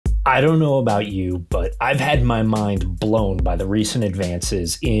I don't know about you, but I've had my mind blown by the recent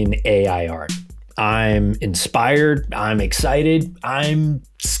advances in AI art. I'm inspired, I'm excited, I'm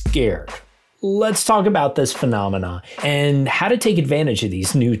scared. Let's talk about this phenomena and how to take advantage of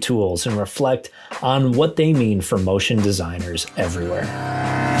these new tools and reflect on what they mean for motion designers everywhere.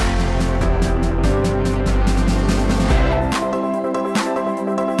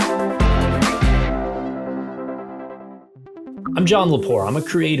 I'm John LePore. I'm a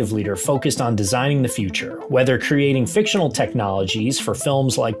creative leader focused on designing the future, whether creating fictional technologies for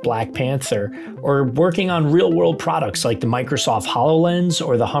films like Black Panther or working on real-world products like the Microsoft HoloLens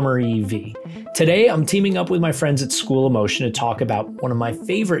or the Hummer EV. Today, I'm teaming up with my friends at School of Motion to talk about one of my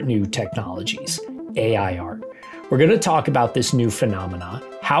favorite new technologies, AI art. We're going to talk about this new phenomena,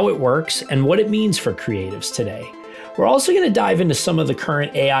 how it works, and what it means for creatives today. We're also going to dive into some of the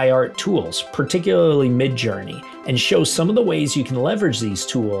current AI art tools, particularly Midjourney, and show some of the ways you can leverage these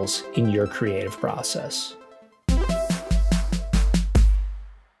tools in your creative process.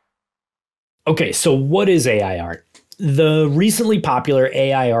 Okay, so what is AI art? The recently popular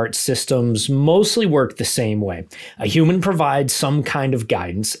AI art systems mostly work the same way. A human provides some kind of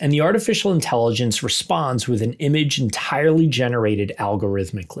guidance, and the artificial intelligence responds with an image entirely generated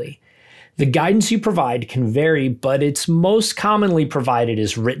algorithmically. The guidance you provide can vary, but it's most commonly provided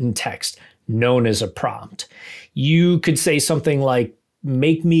as written text, known as a prompt. You could say something like,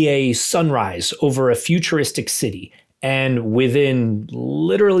 "Make me a sunrise over a futuristic city," and within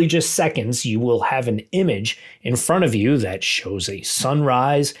literally just seconds, you will have an image in front of you that shows a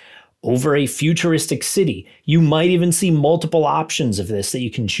sunrise over a futuristic city. You might even see multiple options of this that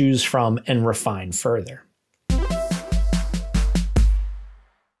you can choose from and refine further.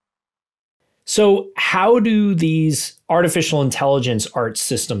 So how do these artificial intelligence art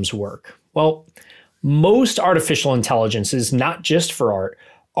systems work? Well, most artificial intelligences, not just for art,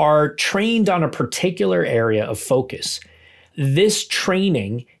 are trained on a particular area of focus. This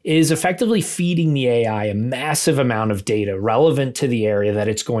training is effectively feeding the AI a massive amount of data relevant to the area that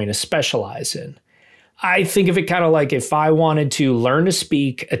it's going to specialize in. I think of it kind of like if I wanted to learn to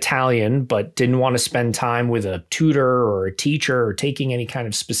speak Italian, but didn't want to spend time with a tutor or a teacher or taking any kind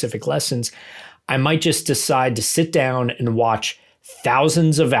of specific lessons, I might just decide to sit down and watch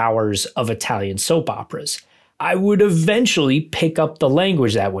thousands of hours of Italian soap operas. I would eventually pick up the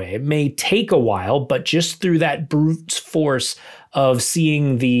language that way. It may take a while, but just through that brute force of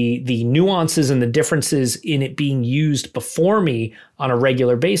seeing the nuances and the differences in it being used before me on a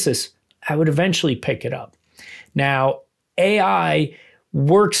regular basis, I would eventually pick it up. Now, AI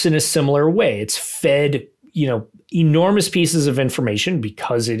works in a similar way. It's fed, enormous pieces of information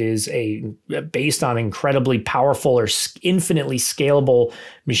because it is based on incredibly powerful or infinitely scalable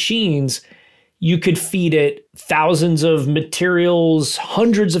machines. You could feed it thousands of materials,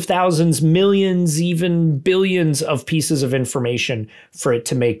 hundreds of thousands, millions, even billions of pieces of information for it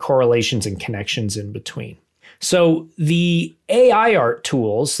to make correlations and connections in between. So the AI art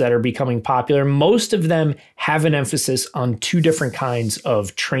tools that are becoming popular, most of them have an emphasis on two different kinds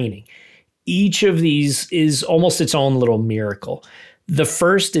of training. Each of these is almost its own little miracle. The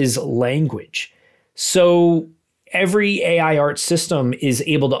first is language. So every AI art system is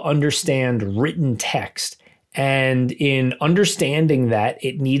able to understand written text. And in understanding that,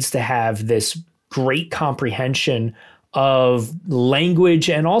 it needs to have this great comprehension of language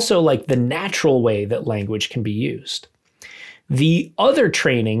and also like the natural way that language can be used. The other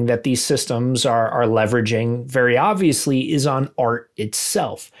training that these systems are leveraging very obviously is on art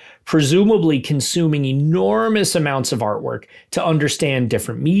itself, presumably consuming enormous amounts of artwork to understand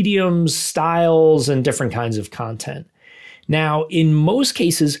different mediums, styles, and different kinds of content. Now, in most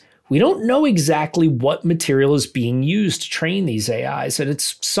cases, we don't know exactly what material is being used to train these AIs, and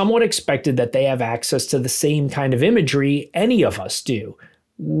it's somewhat expected that they have access to the same kind of imagery any of us do,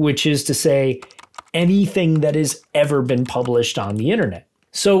 which is to say, anything that has ever been published on the internet.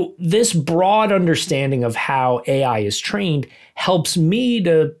 So this broad understanding of how AI is trained helps me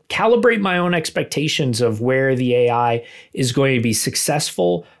to calibrate my own expectations of where the AI is going to be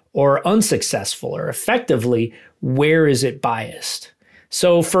successful or unsuccessful, or effectively, where is it biased?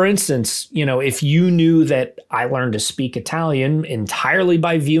 So for instance, if you knew that I learned to speak Italian entirely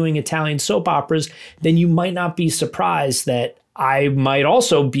by viewing Italian soap operas, then you might not be surprised that I might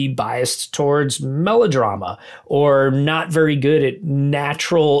also be biased towards melodrama or not very good at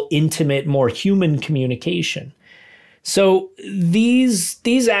natural, intimate, more human communication. So these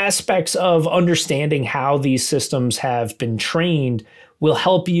aspects of understanding how these systems have been trained will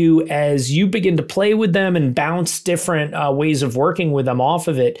help you as you begin to play with them and bounce different ways of working with them off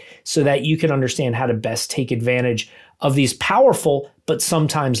of it so that you can understand how to best take advantage of these powerful but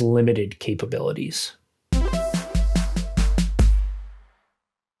sometimes limited capabilities.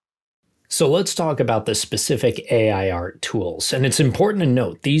 So let's talk about the specific AI art tools. And it's important to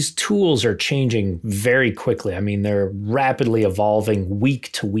note, these tools are changing very quickly. I mean, they're rapidly evolving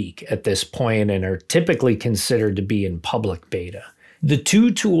week to week at this point and are typically considered to be in public beta. The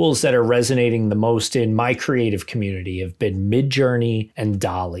two tools that are resonating the most in my creative community have been Midjourney and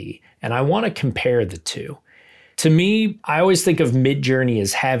Dall-E, and I want to compare the two. To me, I always think of Midjourney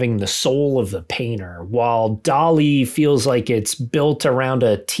as having the soul of the painter, while Dall-E feels like it's built around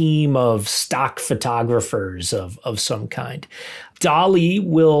a team of stock photographers of some kind. Dall-E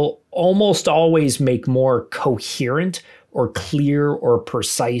will almost always make more coherent or clear or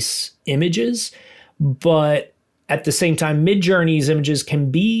precise images, but at the same time, Midjourney's images can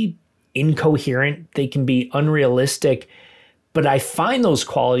be incoherent, they can be unrealistic, but I find those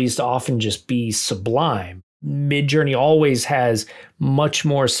qualities to often just be sublime. Midjourney always has much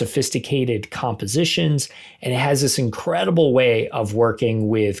more sophisticated compositions, and it has this incredible way of working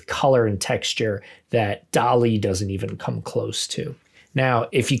with color and texture that Dall-E doesn't even come close to. Now,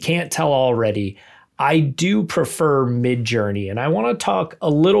 if you can't tell already, I do prefer Midjourney, and I want to talk a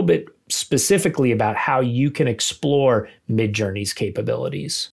little bit specifically about how you can explore Midjourney's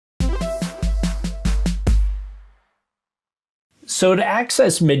capabilities. So to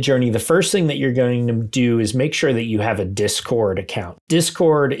access Midjourney, the first thing that you're going to do is make sure that you have a Discord account.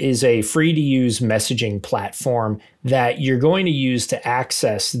 Discord is a free-to-use messaging platform that you're going to use to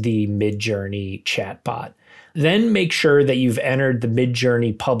access the Midjourney chatbot. Then make sure that you've entered the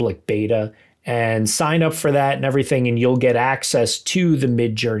Midjourney public beta and sign up for that and everything, and you'll get access to the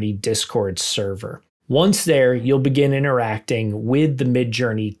Midjourney Discord server. Once there, you'll begin interacting with the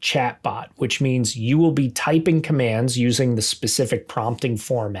Midjourney chatbot, which means you will be typing commands using the specific prompting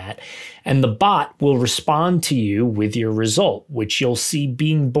format, and the bot will respond to you with your result, which you'll see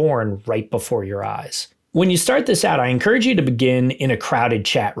being born right before your eyes. When you start this out, I encourage you to begin in a crowded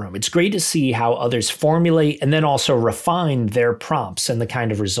chat room. It's great to see how others formulate and then also refine their prompts and the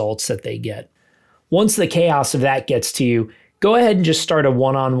kind of results that they get. Once the chaos of that gets to you, go ahead and just start a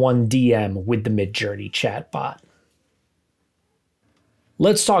one-on-one DM with the Midjourney chatbot.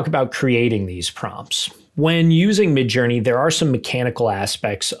 Let's talk about creating these prompts. When using Midjourney, there are some mechanical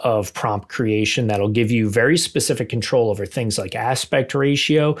aspects of prompt creation that'll give you very specific control over things like aspect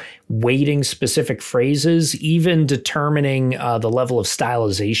ratio, weighting specific phrases, even determining the level of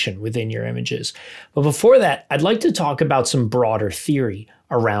stylization within your images. But before that, I'd like to talk about some broader theory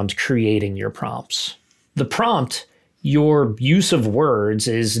around creating your prompts. The prompt, your use of words,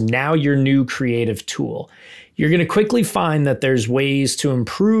 is now your new creative tool. You're going to quickly find that there's ways to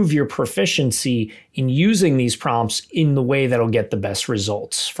improve your proficiency in using these prompts in the way that'll get the best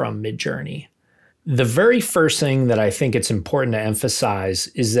results from Midjourney. The very first thing that I think it's important to emphasize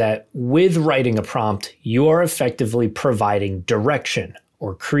is that with writing a prompt, you are effectively providing direction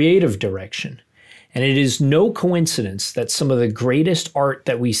or creative direction. And it is no coincidence that some of the greatest art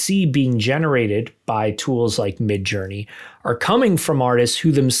that we see being generated by tools like Midjourney are coming from artists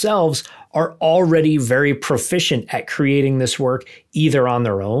who themselves are already very proficient at creating this work either on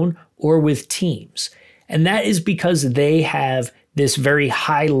their own or with teams. And that is because they have this very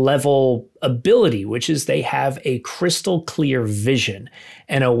high level ability, which is they have a crystal clear vision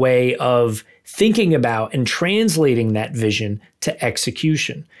and a way of thinking about and translating that vision to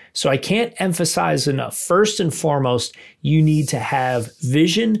execution. So I can't emphasize enough. First and foremost, you need to have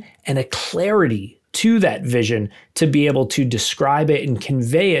vision and a clarity to that vision to be able to describe it and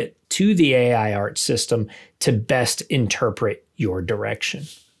convey it to the AI art system to best interpret your direction.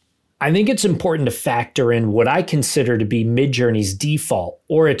 I think it's important to factor in what I consider to be Midjourney's default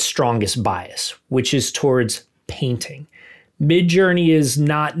or its strongest bias, which is towards painting. Midjourney is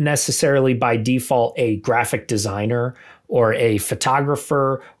not necessarily by default a graphic designer or a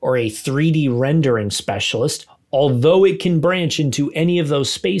photographer or a 3D rendering specialist. Although it can branch into any of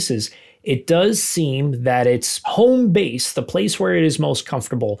those spaces, it does seem that its home base, the place where it is most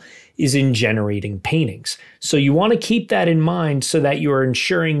comfortable, is in generating paintings. So you want to keep that in mind so that you are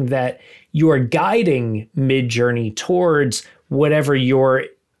ensuring that you are guiding Midjourney towards whatever your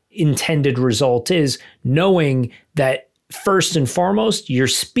intended result is, knowing that first and foremost, you're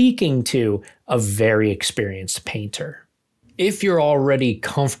speaking to a very experienced painter. If you're already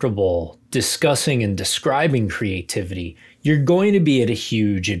comfortable discussing and describing creativity, you're going to be at a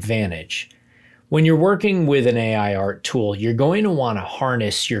huge advantage. When you're working with an AI art tool, you're going to want to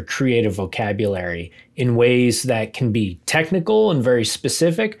harness your creative vocabulary in ways that can be technical and very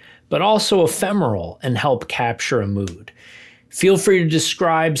specific, but also ephemeral and help capture a mood. Feel free to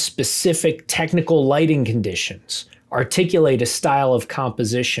describe specific technical lighting conditions articulate a style of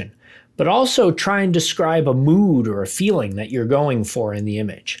composition, but also try and describe a mood or a feeling that you're going for in the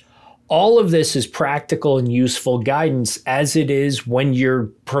image. All of this is practical and useful guidance as it is when you're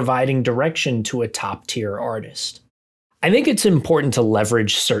providing direction to a top-tier artist. I think it's important to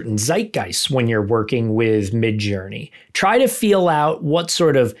leverage certain zeitgeists when you're working with Midjourney. Try to feel out what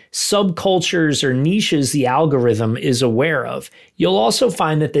sort of subcultures or niches the algorithm is aware of. You'll also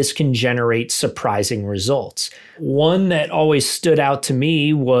find that this can generate surprising results. One that always stood out to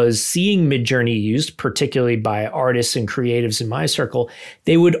me was seeing Midjourney used, particularly by artists and creatives in my circle.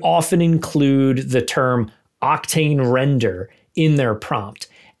 They would often include the term octane render in their prompt.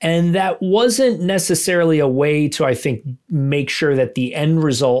 And that wasn't necessarily a way to, I think, make sure that the end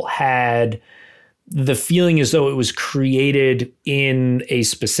result had the feeling as though it was created in a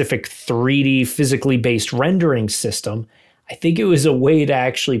specific 3D physically based rendering system. I think it was a way to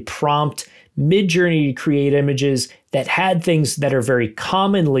actually prompt Midjourney to create images that had things that are very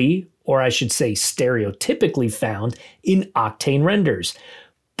commonly, or I should say stereotypically, found in octane renders.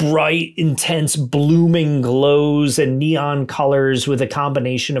 Bright, intense, blooming glows and neon colors with a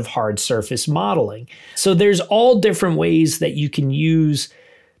combination of hard surface modeling. So there's all different ways that you can use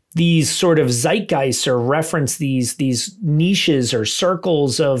these sort of zeitgeists or reference these niches or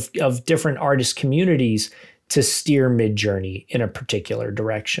circles of different artist communities to steer Midjourney in a particular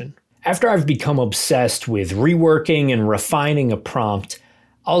direction. After I've become obsessed with reworking and refining a prompt,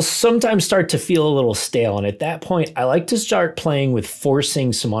 I'll sometimes start to feel a little stale, and at that point, I like to start playing with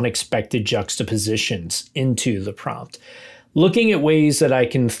forcing some unexpected juxtapositions into the prompt. Looking at ways that I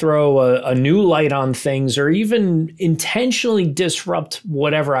can throw a new light on things or even intentionally disrupt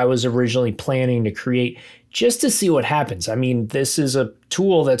whatever I was originally planning to create just to see what happens. I mean, this is a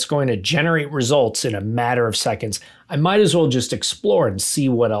tool that's going to generate results in a matter of seconds. I might as well just explore and see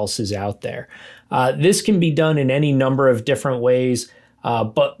what else is out there. This can be done in any number of different ways.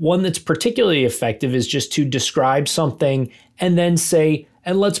 But one that's particularly effective is just to describe something and then say,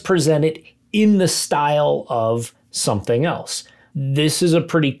 and let's present it in the style of something else. This is a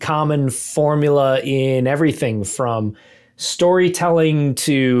pretty common formula in everything from storytelling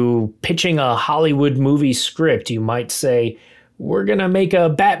to pitching a Hollywood movie script. You might say, we're going to make a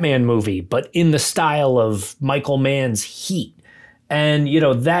Batman movie, but in the style of Michael Mann's Heat. And, you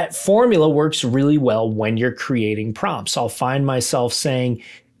know, that formula works really well when you're creating prompts. I'll find myself saying,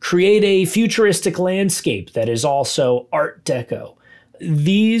 create a futuristic landscape that is also Art Deco.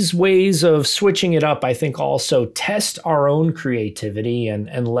 These ways of switching it up, I think, also test our own creativity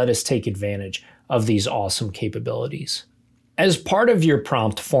and let us take advantage of these awesome capabilities. As part of your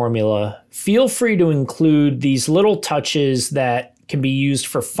prompt formula, feel free to include these little touches that can be used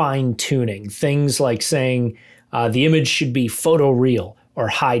for fine-tuning. Things like saying, the image should be photoreal or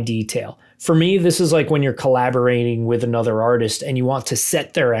high detail. For me, this is like when you're collaborating with another artist and you want to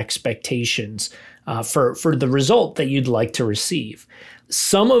set their expectations for the result that you'd like to receive.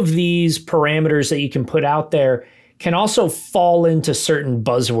 Some of these parameters that you can put out there can also fall into certain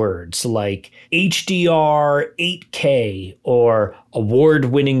buzzwords like HDR, 8K, or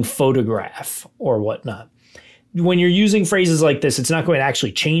award-winning photograph, or whatnot. When you're using phrases like this, it's not going to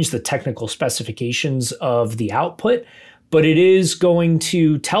actually change the technical specifications of the output, but it is going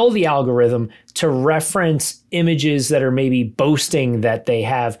to tell the algorithm to reference images that are maybe boasting that they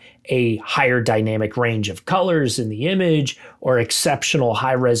have a higher dynamic range of colors in the image or exceptional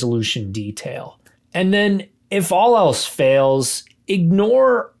high resolution detail. And then if all else fails,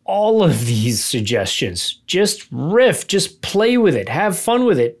 ignore all of these suggestions. Just riff, just play with it, have fun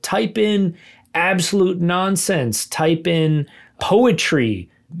with it, type in absolute nonsense, type in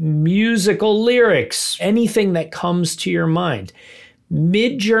poetry, musical lyrics, anything that comes to your mind.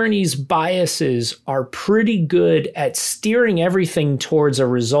 Midjourney's biases are pretty good at steering everything towards a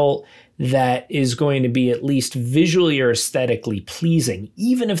result that is going to be at least visually or aesthetically pleasing,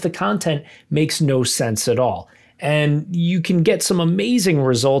 even if the content makes no sense at all. And you can get some amazing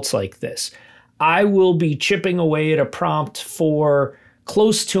results like this. I will be chipping away at a prompt for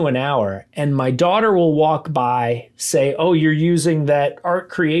close to an hour, and my daughter will walk by, say, oh, you're using that art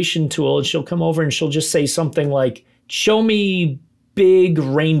creation tool, and she'll come over and she'll just say something like, show me big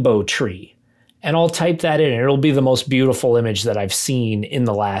rainbow tree. And I'll type that in, and it'll be the most beautiful image that I've seen in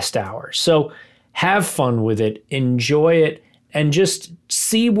the last hour. So have fun with it, enjoy it, and just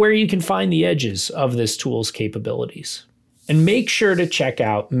see where you can find the edges of this tool's capabilities. And make sure to check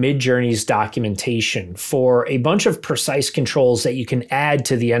out Midjourney's documentation for a bunch of precise controls that you can add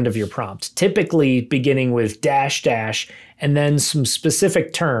to the end of your prompt, typically beginning with dash dash and then some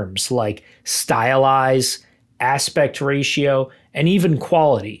specific terms like stylize, aspect ratio, and even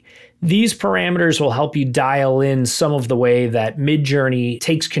quality. These parameters will help you dial in some of the way that Midjourney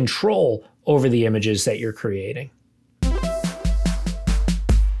takes control over the images that you're creating.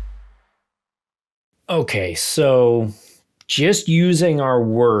 Okay, so just using our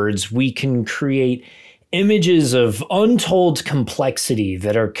words, we can create images of untold complexity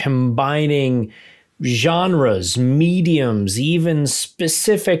that are combining genres, mediums, even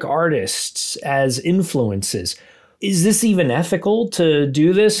specific artists as influences. Is this even ethical to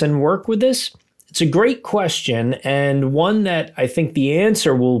do this and work with this? It's a great question, and one that I think the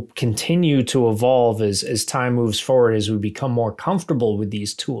answer will continue to evolve as time moves forward, as we become more comfortable with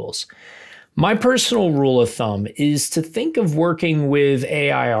these tools. My personal rule of thumb is to think of working with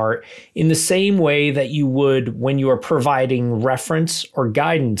AI art in the same way that you would when you are providing reference or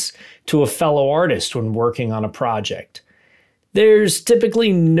guidance to a fellow artist when working on a project. There's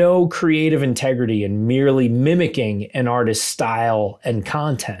typically no creative integrity in merely mimicking an artist's style and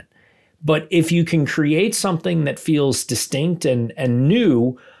content. But if you can create something that feels distinct and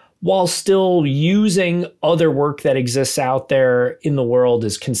new, while still using other work that exists out there in the world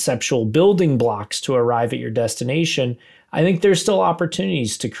as conceptual building blocks to arrive at your destination, I think there's still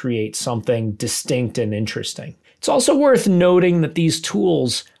opportunities to create something distinct and interesting. It's also worth noting that these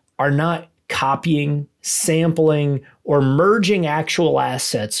tools are not copying, sampling, or merging actual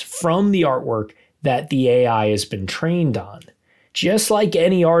assets from the artwork that the AI has been trained on. Just like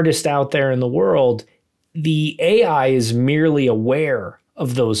any artist out there in the world, the AI is merely aware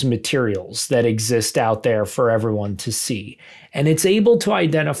of those materials that exist out there for everyone to see. And it's able to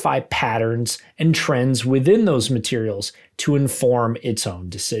identify patterns and trends within those materials to inform its own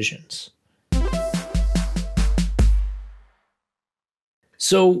decisions.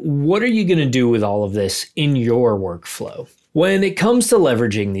 So what are you going to do with all of this in your workflow? When it comes to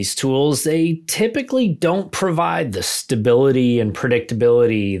leveraging these tools, they typically don't provide the stability and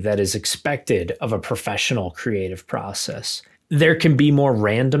predictability that is expected of a professional creative process. There can be more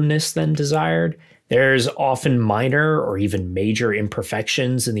randomness than desired. There's often minor or even major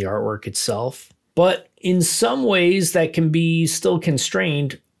imperfections in the artwork itself. But in some ways that can be still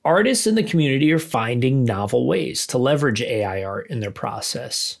constrained, artists in the community are finding novel ways to leverage AI art in their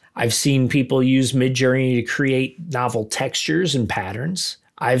process. I've seen people use Midjourney to create novel textures and patterns.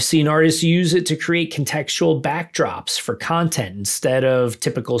 I've seen artists use it to create contextual backdrops for content instead of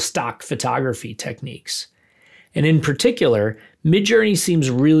typical stock photography techniques. And in particular, Midjourney seems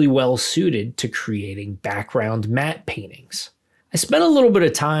really well suited to creating background matte paintings. I spent a little bit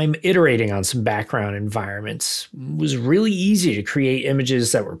of time iterating on some background environments. It was really easy to create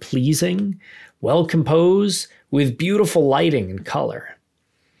images that were pleasing, well composed, with beautiful lighting and color.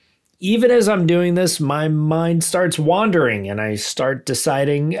 Even as I'm doing this, my mind starts wandering and I start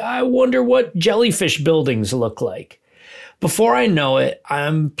deciding, I wonder what jellyfish buildings look like. Before I know it,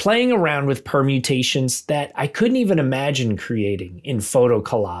 I'm playing around with permutations that I couldn't even imagine creating in photo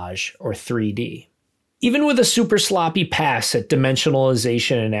collage or 3D. Even with a super sloppy pass at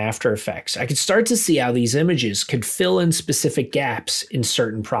dimensionalization in After Effects, I could start to see how these images could fill in specific gaps in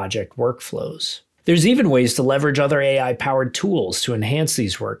certain project workflows. There's even ways to leverage other AI-powered tools to enhance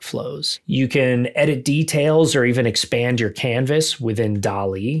these workflows. You can edit details or even expand your canvas within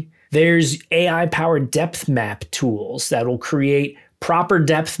Dall-E. There's AI-powered depth map tools that will create proper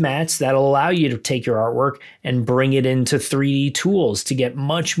depth maps that'll allow you to take your artwork and bring it into 3D tools to get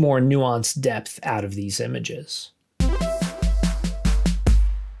much more nuanced depth out of these images.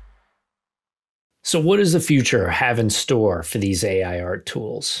 So what does the future have in store for these AI art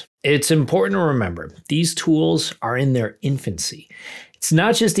tools? It's important to remember, these tools are in their infancy. It's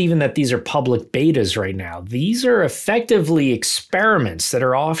not just even that these are public betas right now. These are effectively experiments that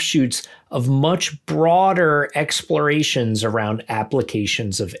are offshoots of much broader explorations around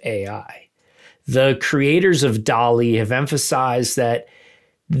applications of AI. The creators of Dall-E have emphasized that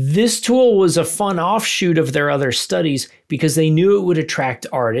this tool was a fun offshoot of their other studies because they knew it would attract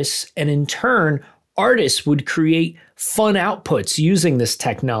artists, and in turn, artists would create fun outputs using this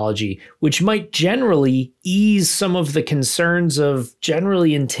technology, which might generally ease some of the concerns of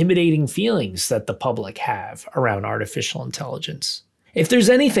generally intimidating feelings that the public have around artificial intelligence. If there's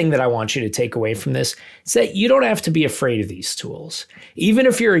anything that I want you to take away from this, it's that you don't have to be afraid of these tools. Even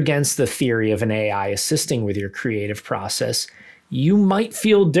if you're against the theory of an AI assisting with your creative process, you might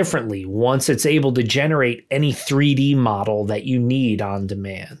feel differently once it's able to generate any 3D model that you need on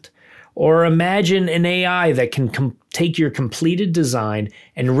demand. Or imagine an AI that can take your completed design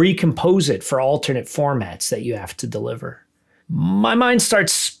and recompose it for alternate formats that you have to deliver. My mind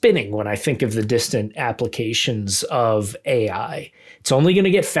starts spinning when I think of the distant applications of AI. It's only going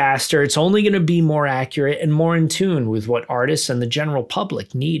to get faster, it's only going to be more accurate and more in tune with what artists and the general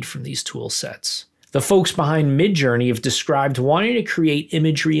public need from these tool sets. The folks behind Midjourney have described wanting to create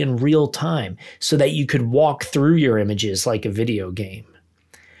imagery in real time so that you could walk through your images like a video game.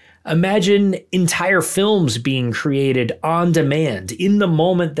 Imagine entire films being created on demand in the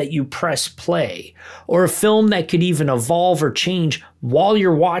moment that you press play, or a film that could even evolve or change while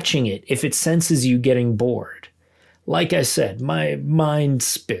you're watching it if it senses you getting bored. Like I said, my mind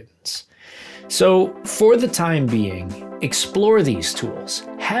spins. So for the time being, explore these tools,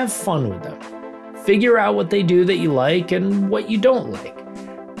 have fun with them, figure out what they do that you like and what you don't like,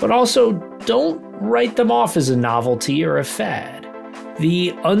 but also don't write them off as a novelty or a fad.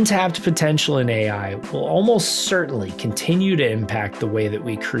 The untapped potential in AI will almost certainly continue to impact the way that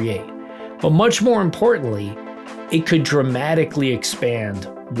we create, but much more importantly, it could dramatically expand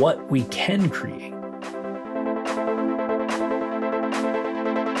what we can create.